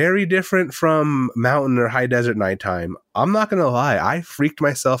very different from mountain or high desert nighttime. I'm not going to lie. I freaked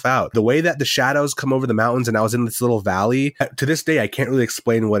myself out. The way that the shadows come over the mountains and I was in this little valley, to this day, I can't really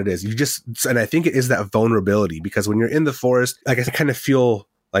explain what it is. And I think it is that vulnerability, because when you're in the forest, like, I kind of feel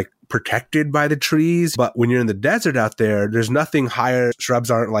like protected by the trees. But when you're in the desert out there, there's nothing higher.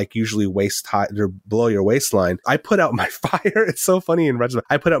 Shrubs aren't like usually waist high, they're below your waistline. I put out my fire. It's so funny in retrospect.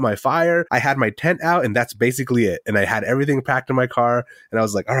 I put out my fire. I had my tent out, and that's basically it. And I had everything packed in my car. And I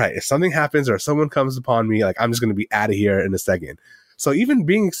was like, all right, if something happens or if someone comes upon me, like, I'm just going to be out of here in a second. So even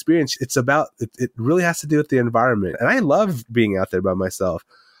being experienced, it really has to do with the environment. And I love being out there by myself.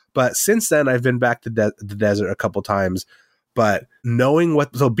 But since then, I've been back to the desert a couple times. But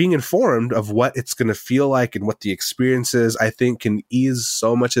being informed of what it's going to feel like and what the experience is, I think can ease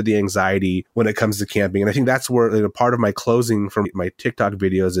so much of the anxiety when it comes to camping. And I think that's where part of my closing from my TikTok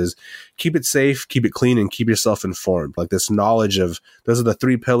videos is keep it safe, keep it clean, and keep yourself informed. Like, this knowledge of, those are the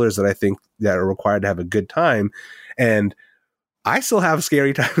 3 pillars that I think that are required to have a good time. And I still have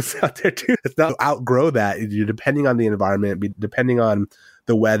scary times out there too. It's not outgrow that. You're depending on the environment, depending on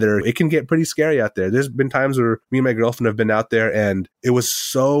the weather. It can get pretty scary out there. There's been times where me and my girlfriend have been out there and it was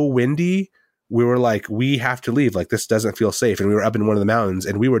so windy. We were like, we have to leave. Like, this doesn't feel safe. And we were up in one of the mountains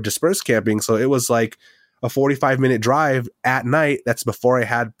and we were dispersed camping. So it was like a 45-minute drive at night. That's before I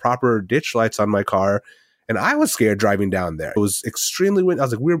had proper ditch lights on my car. And I was scared driving down there. It was extremely windy. I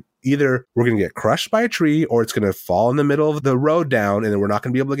was like, we're going to get crushed by a tree, or it's going to fall in the middle of the road down, and then we're not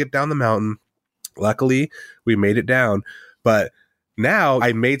going to be able to get down the mountain. Luckily, we made it down. But now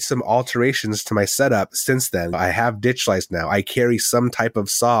I made some alterations to my setup since then. I have ditch lights now. I carry some type of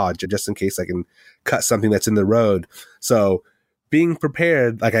saw just in case I can cut something that's in the road. So being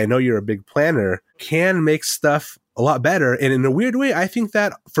prepared, like, I know you're a big planner, can make stuff a lot better. And in a weird way, I think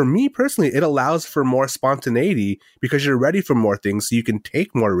that for me personally, it allows for more spontaneity because you're ready for more things. So you can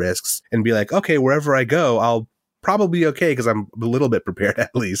take more risks and be like, okay, wherever I go, I'll probably be okay because I'm a little bit prepared,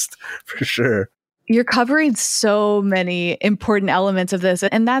 at least, for sure. You're covering so many important elements of this.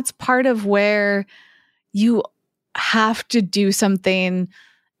 And that's part of where you have to do something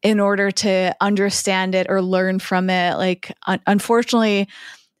in order to understand it or learn from it. Like, unfortunately,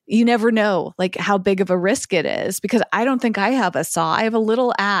 you never know like how big of a risk it is, because I don't think I have a saw. I have a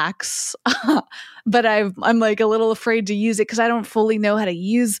little axe, but I'm like a little afraid to use it because I don't fully know how to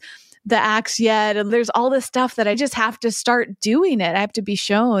use the axe yet. And there's all this stuff that I just have to start doing it. I have to be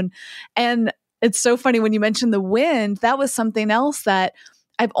shown. And it's so funny when you mentioned the wind, that was something else that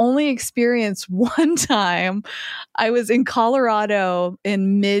I've only experienced one time. I was in Colorado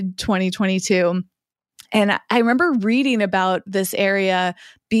in mid-2022. And I remember reading about this area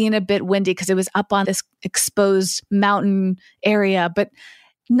being a bit windy because it was up on this exposed mountain area, but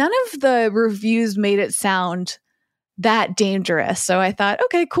none of the reviews made it sound that dangerous. So I thought,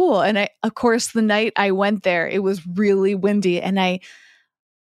 okay, cool. And of course, the night I went there, it was really windy, and I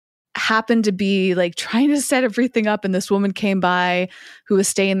happened to be like trying to set everything up, and this woman came by who was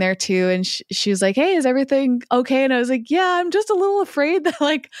staying there too, and she was like, hey, is everything okay? And I was like, yeah, I'm just a little afraid that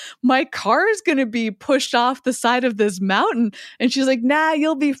like my car is going to be pushed off the side of this mountain. And she's like, nah,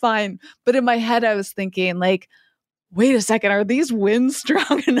 you'll be fine. But in my head I was thinking like, wait a second, are these winds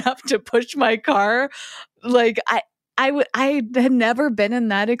strong enough to push my car Like I had never been in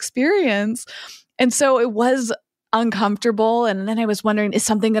that experience. And so it was uncomfortable. And then I was wondering, is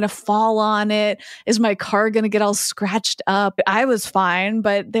something going to fall on it? Is my car going to get all scratched up? I was fine,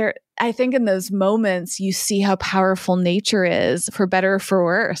 but I think in those moments, you see how powerful nature is, for better or for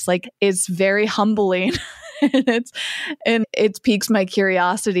worse. Like, it's very humbling. and it piques my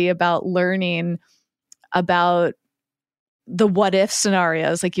curiosity about learning about the what if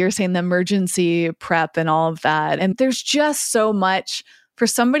scenarios, like you're saying, the emergency prep and all of that. And there's just so much for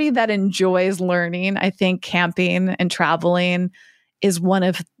somebody that enjoys learning. I think camping and traveling is one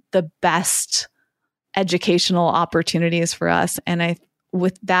of the best educational opportunities for us. And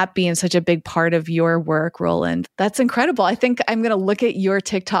with that being such a big part of your work, Roland, that's incredible. I think I'm going to look at your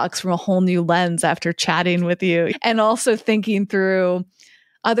TikToks from a whole new lens after chatting with you, and also thinking through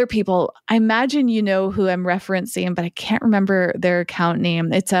other people. I imagine you know who I'm referencing, but I can't remember their account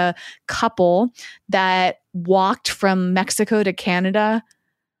name. It's a couple that walked from Mexico to Canada,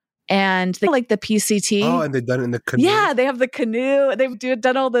 and they like the PCT. Oh, and they've done it in the canoe. Yeah, they have the canoe. They've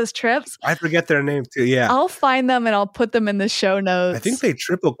done all those trips. I forget their name too. Yeah, I'll find them and I'll put them in the show notes. I think they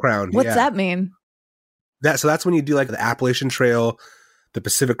triple crowned. What's that mean? So that's when you do like the Appalachian Trail, the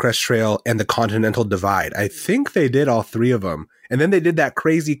Pacific Crest Trail, and the Continental Divide. I think they did all three of them. And then they did that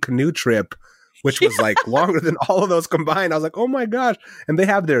crazy canoe trip, which was like longer than all of those combined. I was like, oh my gosh. And they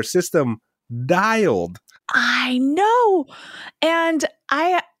have their system dialed. I know. And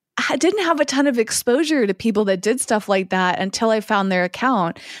I didn't have a ton of exposure to people that did stuff like that until I found their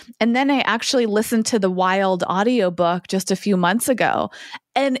account. And then I actually listened to the Wild audiobook just a few months ago.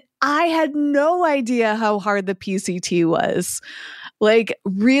 And I had no idea how hard the PCT was. Like,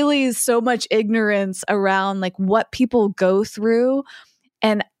 really so much ignorance around like what people go through.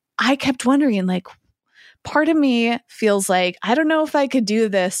 And I kept wondering, like, part of me feels like, I don't know if I could do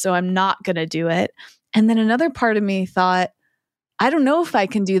this, so I'm not going to do it. And then another part of me thought, I don't know if I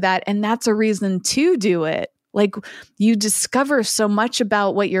can do that, and that's a reason to do it. Like, you discover so much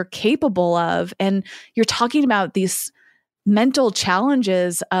about what you're capable of, and you're talking about these mental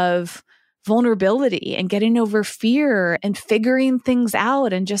challenges of vulnerability and getting over fear and figuring things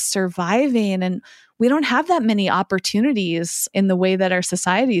out and just surviving. And we don't have that many opportunities in the way that our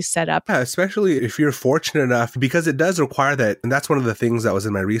society is set up. Yeah, especially if you're fortunate enough, because it does require that. And that's one of the things that was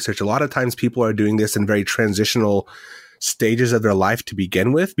in my research. A lot of times people are doing this in very transitional stages of their life to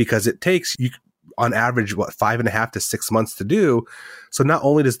begin with, because it takes you on average, 5.5 to 6 months to do. So not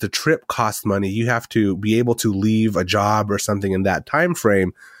only does the trip cost money, you have to be able to leave a job or something in that time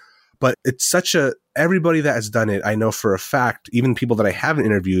frame. But it's everybody that has done it, I know for a fact, even people that I haven't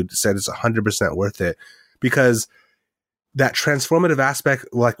interviewed said it's 100% worth it, because that transformative aspect,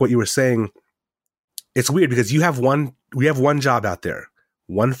 like what you were saying, it's weird because we have one job out there,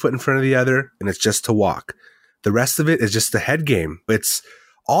 one foot in front of the other, and it's just to walk. The rest of it is just a head game. It's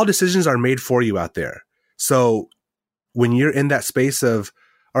all decisions are made for you out there. So when you're in that space of,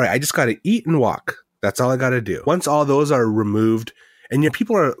 all right, I just got to eat and walk. That's all I got to do. Once all those are removed, and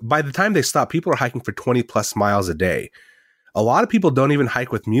by the time they stop, people are hiking for 20 plus miles a day. A lot of people don't even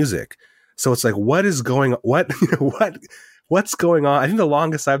hike with music. So it's like, what's going on? I think the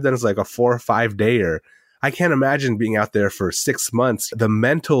longest I've done is like a 4 or 5 dayer. I can't imagine being out there for 6 months. The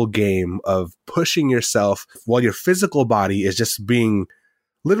mental game of pushing yourself while your physical body is just being,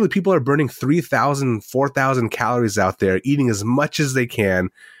 literally people are burning 3,000, 4,000 calories out there, eating as much as they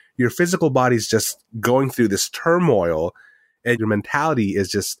can. Your physical body's just going through this turmoil, and your mentality is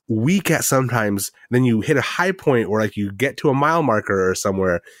just weak at sometimes. Then you hit a high point where like you get to a mile marker or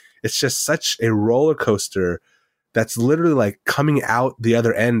somewhere. It's just such a roller coaster that's literally like coming out the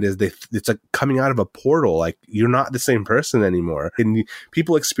other end. It's like coming out of a portal. Like, you're not the same person anymore. And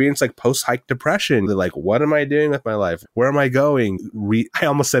people experience like post-hike depression. They're like, what am I doing with my life? Where am I going? I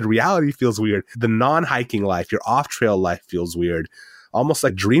almost said reality feels weird. The non-hiking life, your off-trail life feels weird. Almost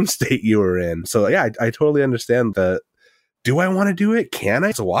like dream state you were in. So yeah, I totally understand do I want to do it? Can I?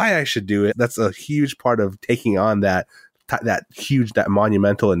 That's why I should do it. That's a huge part of taking on that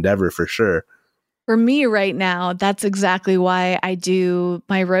monumental endeavor for sure. For me right now, that's exactly why I do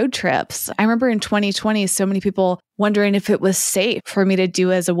my road trips. I remember in 2020, so many people wondering if it was safe for me to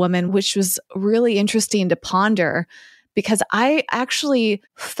do as a woman, which was really interesting to ponder, because I actually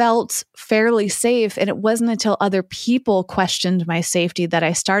felt fairly safe. And it wasn't until other people questioned my safety that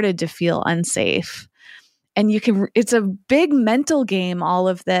I started to feel unsafe. And it's a big mental game, all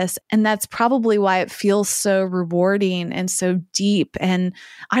of this. And that's probably why it feels so rewarding and so deep. And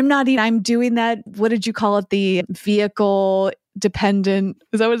I'm doing that, what did you call it? The vehicle dependent.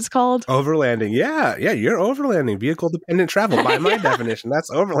 Is that what it's called? Overlanding. Yeah. Yeah. You're overlanding. Vehicle dependent travel by my definition. That's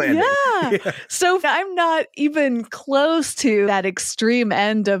overlanding. Yeah. So I'm not even close to that extreme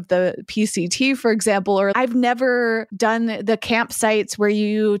end of the PCT, for example, or I've never done the campsites where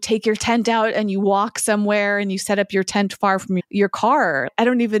you take your tent out and you walk somewhere and you set up your tent far from your car. I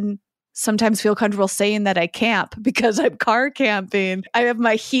don't even sometimes feel comfortable saying that I camp because I'm car camping. I have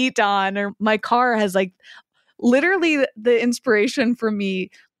my heat on, or my car has like literally the inspiration for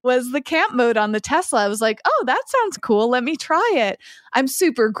me was the camp mode on the Tesla. I was like, oh, that sounds cool. Let me try it. I'm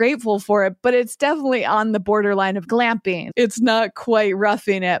super grateful for it, but it's definitely on the borderline of glamping. It's not quite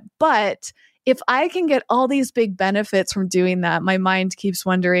roughing it. But if I can get all these big benefits from doing that, my mind keeps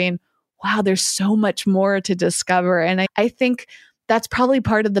wondering, wow, there's so much more to discover. And I think that's probably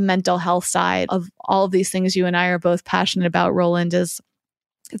part of the mental health side of all of these things you and I are both passionate about, Roland, is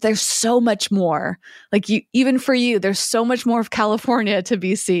there's so much more. Like even for you, there's so much more of California to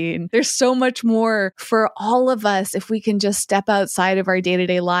be seen. There's so much more for all of us if we can just step outside of our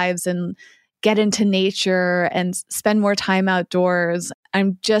day-to-day lives and get into nature and spend more time outdoors.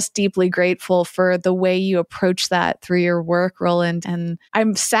 I'm just deeply grateful for the way you approach that through your work, Roland. And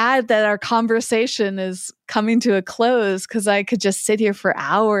I'm sad that our conversation is coming to a close because I could just sit here for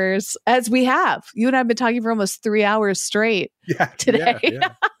hours, as we have. You and I have been talking for almost 3 hours straight today.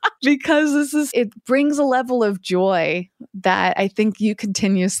 Yeah. Because it brings a level of joy that I think you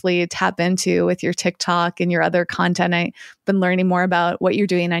continuously tap into with your TikTok and your other content. I've been learning more about what you're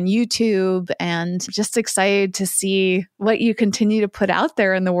doing on YouTube and just excited to see what you continue to put out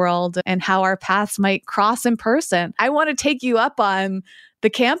there in the world and how our paths might cross in person. I want to take you up on the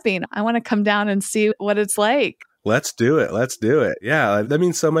camping. I want to come down and see what it's like. Let's do it. Let's do it. Yeah, that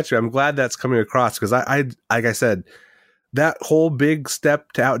means so much. I'm glad that's coming across because I like I said, that whole big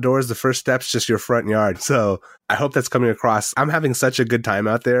step to outdoors, the first step's just your front yard. So I hope that's coming across. I'm having such a good time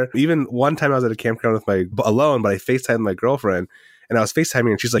out there. Even one time I was at a campground alone, but I FaceTimed my girlfriend and I was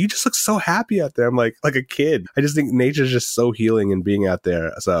FaceTiming and she's like, you just look so happy out there. I'm like a kid. I just think nature's just so healing and being out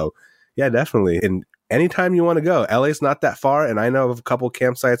there. So yeah, definitely. And anytime you want to go, LA's not that far. And I know of a couple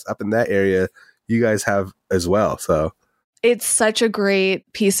campsites up in that area you guys have as well. So it's such a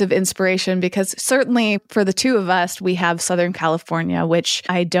great piece of inspiration because certainly for the two of us, we have Southern California, which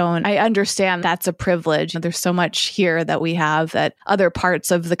I don't. I understand that's a privilege. There's so much here that we have that other parts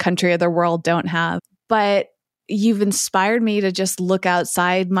of the country or the world don't have. But you've inspired me to just look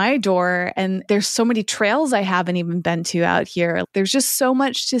outside my door, and there's so many trails I haven't even been to out here. There's just so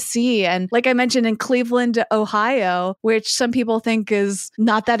much to see. And like I mentioned, in Cleveland, Ohio, which some people think is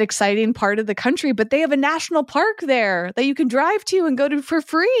not that exciting part of the country, but they have a national park there that you can drive to and go to for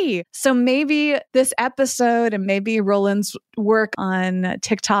free. So maybe this episode and maybe Roland's work on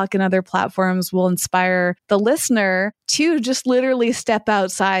TikTok and other platforms will inspire the listener to just literally step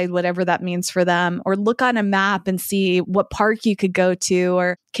outside, whatever that means for them, or look on a map and see what park you could go to,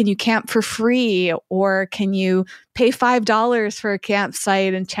 or can you camp for free, or can you pay $5 for a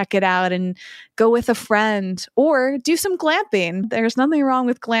campsite and check it out and go with a friend, or do some glamping. There's nothing wrong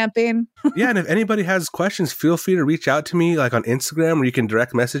with glamping. Yeah, and if anybody has questions, feel free to reach out to me, like on Instagram, or you can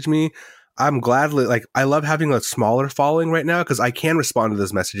direct message me. I'm gladly, I love having a smaller following right now because I can respond to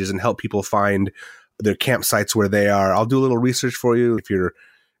those messages and help people find their campsites where they are. I'll do a little research for you if you're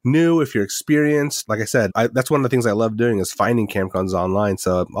new, if you're experienced. Like I said, that's one of the things I love doing is finding campgrounds online.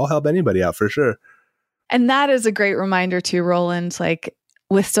 So I'll help anybody out for sure. And that is a great reminder too, Roland, like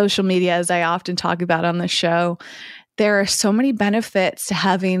with social media, as I often talk about on the show, there are so many benefits to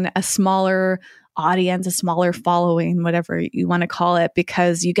having a smaller audience, a smaller following, whatever you want to call it,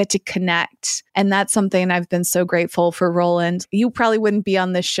 because you get to connect. And that's something I've been so grateful for, Roland. You probably wouldn't be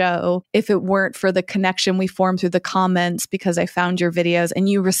on the show if it weren't for the connection we formed through the comments, because I found your videos and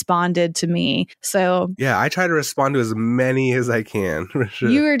you responded to me. So yeah, I try to respond to as many as I can. For sure.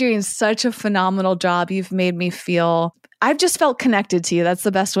 You are doing such a phenomenal job. You've made me feel, I've just felt connected to you. That's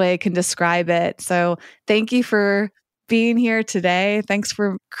the best way I can describe it. So thank you for being here today. Thanks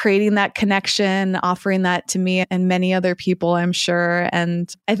for creating that connection, offering that to me and many other people, I'm sure.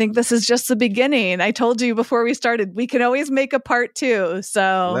 And I think this is just the beginning. I told you before we started, we can always make a part 2.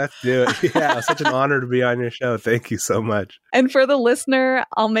 So let's do it. Yeah, such an honor to be on your show. Thank you so much. And for the listener,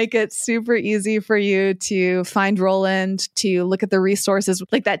 I'll make it super easy for you to find Roland, to look at the resources,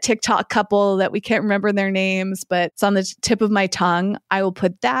 like that TikTok couple that we can't remember their names, but it's on the tip of my tongue. I will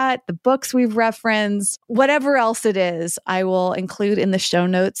put that, the books we've referenced, whatever else it is. is, I will include in the show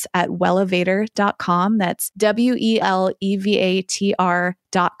notes at wellevator.com. That's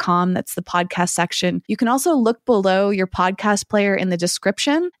WELEVATR.com. That's the podcast section. You can also look below your podcast player in the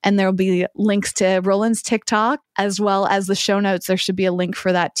description, and there will be links to Roland's TikTok as well as the show notes. There should be a link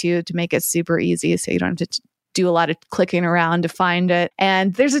for that too, to make it super easy so you don't have to do a lot of clicking around to find it.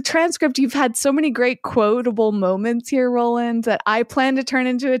 And there's a transcript. You've had so many great quotable moments here, Roland, that I plan to turn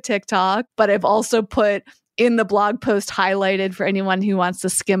into a TikTok, but I've also put in the blog post highlighted for anyone who wants to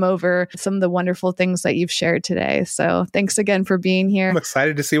skim over some of the wonderful things that you've shared today. So thanks again for being here. I'm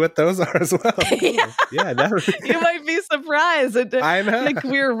excited to see what those are as well. Yeah, definitely. You might be surprised. I know. Like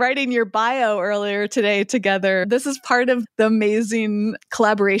we were writing your bio earlier today together. This is part of the amazing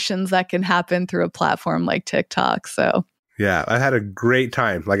collaborations that can happen through a platform like TikTok. So yeah, I had a great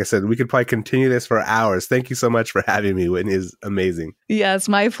time. Like I said, we could probably continue this for hours. Thank you so much for having me, Whitney. It's amazing. Yeah, it's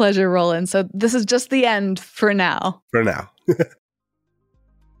my pleasure, Roland. So this is just the end for now. For now.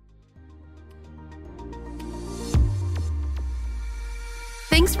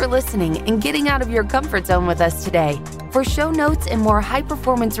 Thanks for listening and getting out of your comfort zone with us today. For show notes and more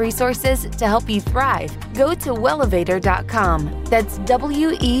high-performance resources to help you thrive, go to wellevator.com. That's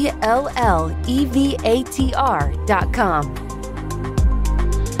WELLEVATR.com.